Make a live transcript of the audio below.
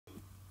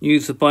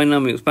Use the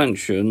binomial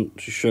expansion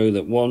to show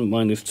that 1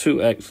 minus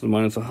 2x to the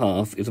minus a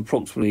half is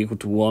approximately equal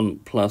to 1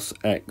 plus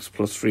x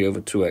plus 3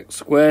 over 2x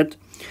squared.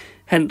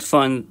 Hence,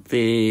 find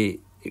the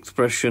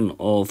expression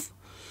of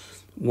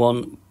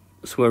 1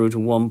 square root of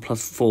 1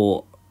 plus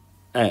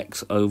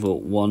 4x over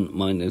 1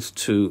 minus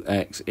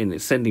 2x in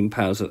ascending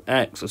powers of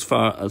x as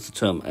far as the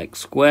term x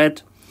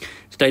squared,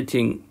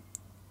 stating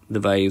the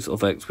values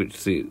of x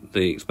which the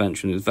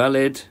expansion is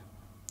valid.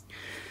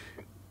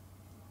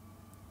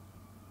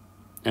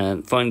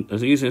 And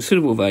using a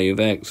suitable value of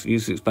x,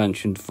 use the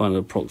expansion to find an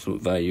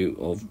approximate value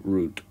of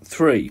root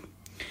 3.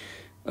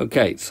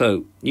 Okay,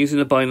 so using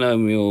the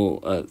binomial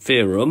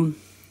theorem,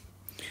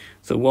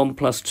 so 1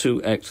 plus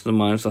 2x to the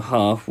minus a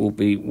half will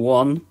be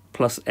 1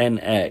 plus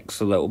nx,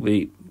 so that will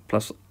be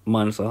plus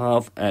minus a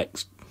half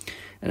x,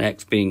 and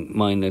x being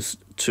minus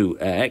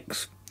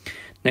 2x.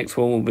 Next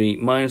one will be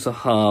minus a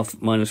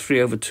half minus 3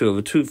 over 2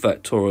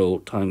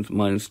 factorial times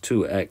minus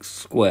 2x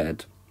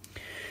squared.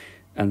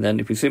 And then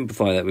if we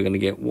simplify that, we're going to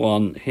get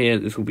 1 here.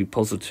 This will be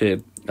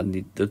positive, and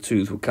the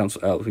 2's will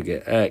cancel out. We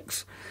get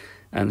x.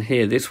 And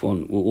here, this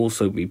one will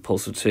also be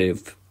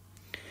positive,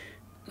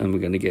 and we're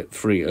going to get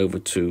 3 over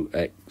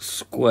 2x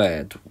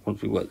squared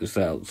once we work this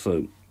out.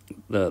 So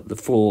the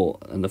 4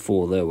 and the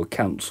 4 there will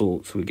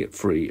cancel, so we get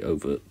 3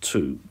 over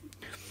 2.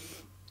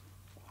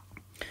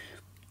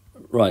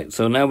 Right,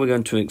 so now we're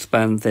going to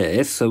expand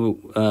this.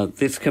 So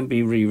this can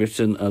be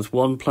rewritten as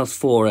 1 plus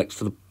 4x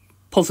to the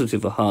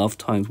positive a half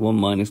times 1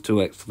 minus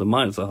 2x to the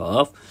minus a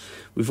half.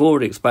 We've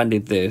already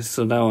expanded this,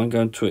 so now I'm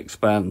going to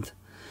expand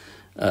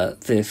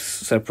this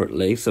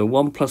separately. So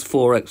 1 plus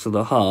 4x to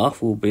the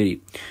half will be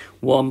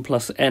 1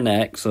 plus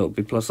nx, so it'll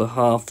be plus a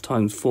half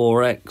times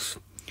 4x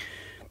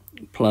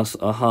plus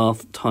a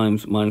half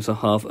times minus a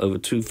half over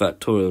 2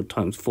 factorial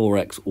times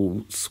 4x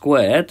all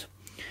squared.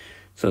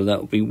 So that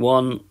will be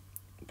 1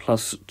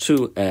 plus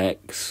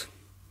 2x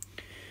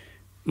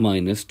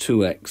minus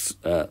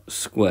 2x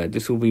squared.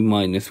 This will be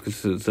minus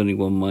because there's only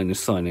one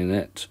minus sign in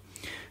it.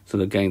 So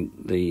again,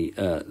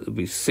 it'll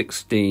be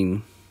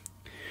 16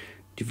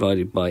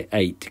 divided by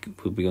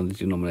 8 will be on the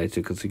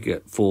denominator because you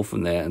get 4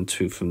 from there and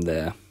 2 from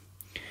there.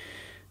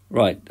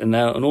 Right, and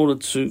now in order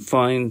to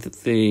find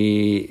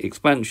the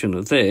expansion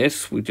of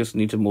this, we just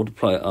need to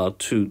multiply our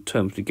two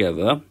terms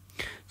together.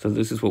 So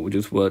this is what we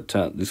just worked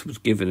out. This was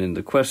given in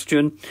the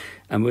question.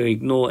 And we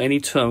ignore any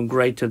term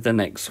greater than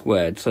x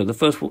squared. So the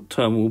first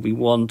term will be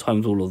 1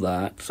 times all of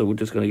that. So we're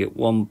just going to get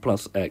 1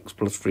 plus x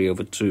plus 3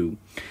 over 2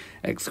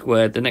 x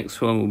squared. The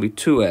next one will be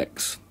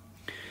 2x.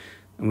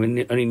 And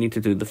we only need to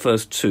do the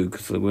first 2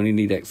 because we only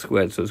need x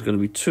squared. So it's going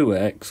to be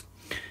 2x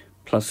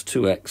plus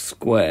 2x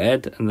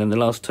squared. And then the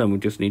last term we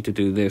just need to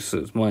do this. So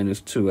it's minus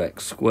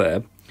 2x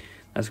squared.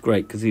 That's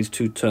great because these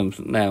two terms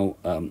now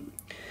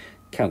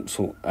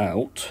cancel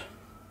out.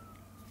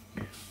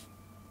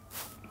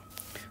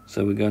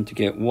 So we're going to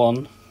get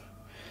 1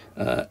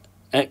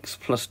 x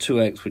plus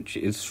 2x, which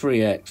is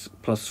 3x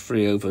plus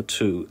 3 over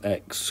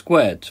 2x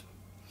squared.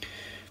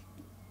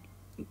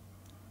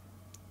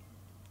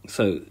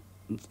 So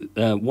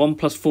 1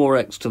 plus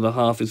 4x to the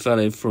half is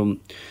valid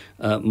from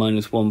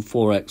minus 1,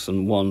 4x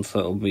and 1, so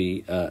it'll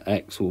be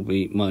x will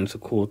be minus a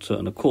quarter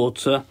and a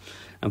quarter.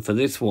 And for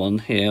this one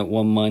here,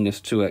 1 minus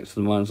 2x to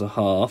the minus a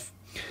half,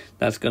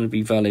 that's going to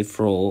be valid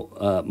for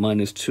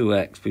minus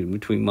 2x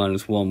between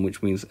minus 1,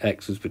 which means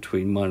x is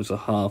between minus a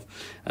half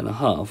and a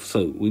half.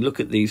 So we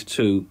look at these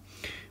two,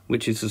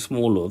 which is the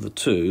smaller of the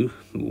two,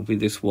 it will be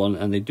this one,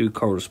 and they do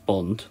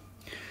correspond.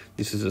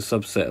 This is a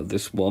subset of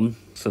this one,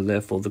 so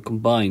therefore the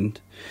combined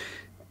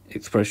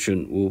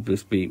expression will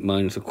just be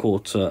minus a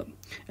quarter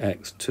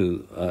x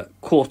to a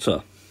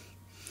quarter.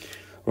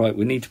 Right,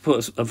 we need to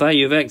put a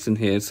value of x in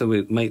here, so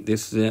we make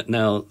this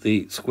now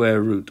the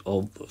square root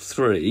of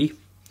 3.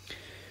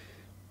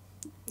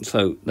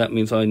 So that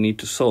means I need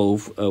to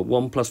solve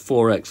 1 plus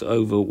 4x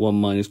over 1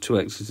 minus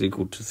 2x is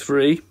equal to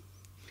 3.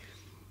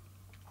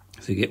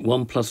 So you get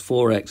 1 plus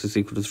 4x is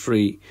equal to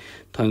 3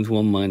 times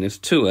 1 minus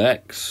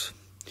 2x.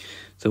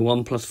 So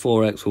 1 plus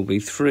 4x will be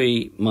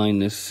 3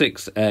 minus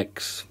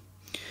 6x.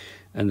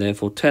 And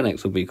therefore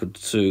 10x will be equal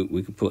to 2.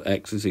 We can put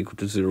x is equal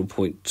to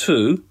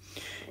 0.2.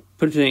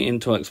 Putting it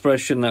into our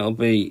expression, that will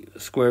be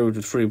square root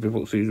of 3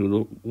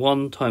 approximately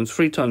 1 times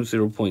 3 times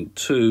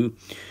 0.2.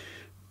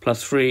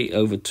 Plus 3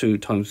 over 2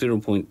 times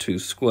 0.2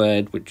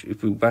 squared, which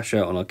if we bash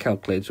out on our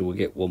calculator, we'll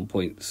get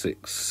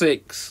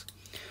 1.66.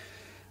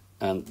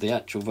 And the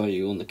actual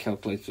value on the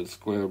calculator,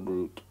 square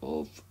root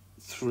of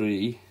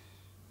 3,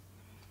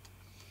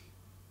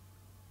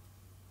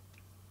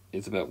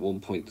 is about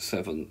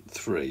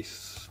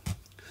 1.73.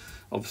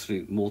 Obviously,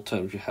 the more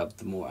terms you have,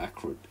 the more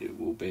accurate it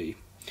will be.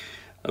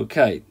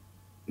 Okay,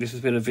 this has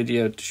been a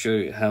video to show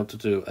you how to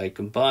do a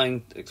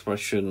combined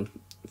expression,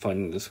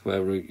 finding the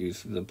square root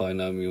using the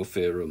binomial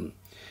theorem,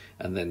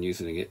 and then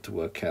using it to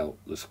work out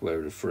the square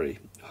root of 3.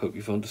 I hope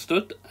you've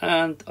understood,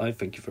 and I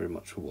thank you very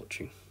much for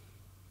watching.